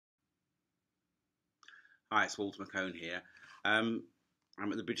Hi, it's Walter McKone here. I'm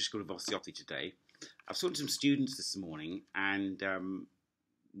at the British School of Osteopathy today. I've talked to some students this morning, and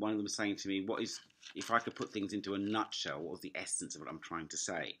one of them was saying to me, if I could put things into a nutshell, what was the essence of what I'm trying to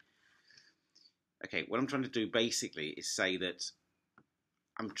say? Okay, what I'm trying to do basically is say that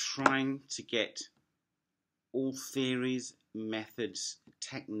I'm trying to get all theories, methods,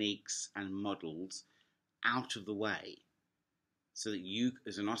 techniques, and models out of the way, so that you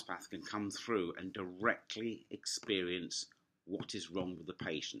as an osteopath can come through and directly experience what is wrong with the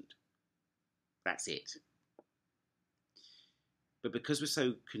patient. That's it. But because we're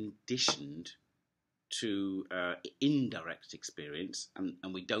so conditioned to indirect experience,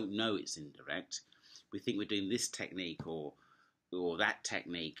 and we don't know it's indirect, we think we're doing this technique or that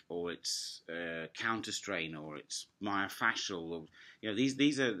technique, or it's counter strain, or it's myofascial, or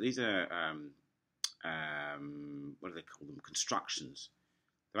these are what do they call them? Constructions.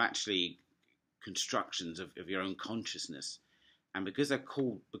 They're actually constructions of your own consciousness, and because they're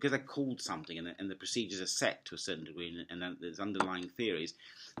called something, and the procedures are set to a certain degree, and there's underlying theories,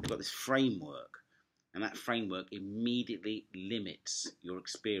 they've got this framework, and that framework immediately limits your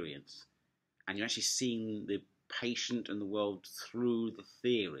experience, and you're actually seeing the patient and the world through the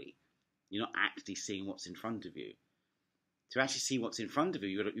theory. You're not actually seeing what's in front of you. To actually see what's in front of you,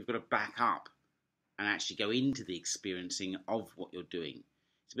 you've got to back up and actually go into the experiencing of what you're doing.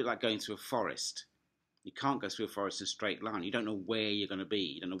 It's a bit like going through a forest. You can't go through a forest in a straight line. You don't know where you're going to be.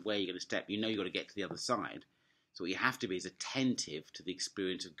 You don't know where you're going to step. You know you've got to get to the other side. So what you have to be is attentive to the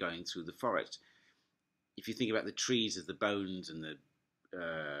experience of going through the forest. If you think about the trees as the bones, and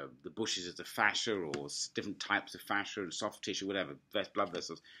the bushes as the fascia, or different types of fascia and soft tissue, whatever, blood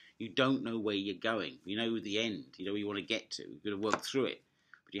vessels, you don't know where you're going. You know the end. You know where you want to get to. You've got to work through it.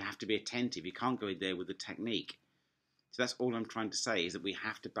 But you have to be attentive. You can't go in there with the technique. So that's all I'm trying to say, is that we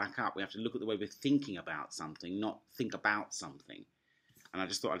have to back up. We have to look at the way we're thinking about something, not think about something. And I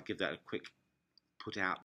just thought I'd give that a quick put out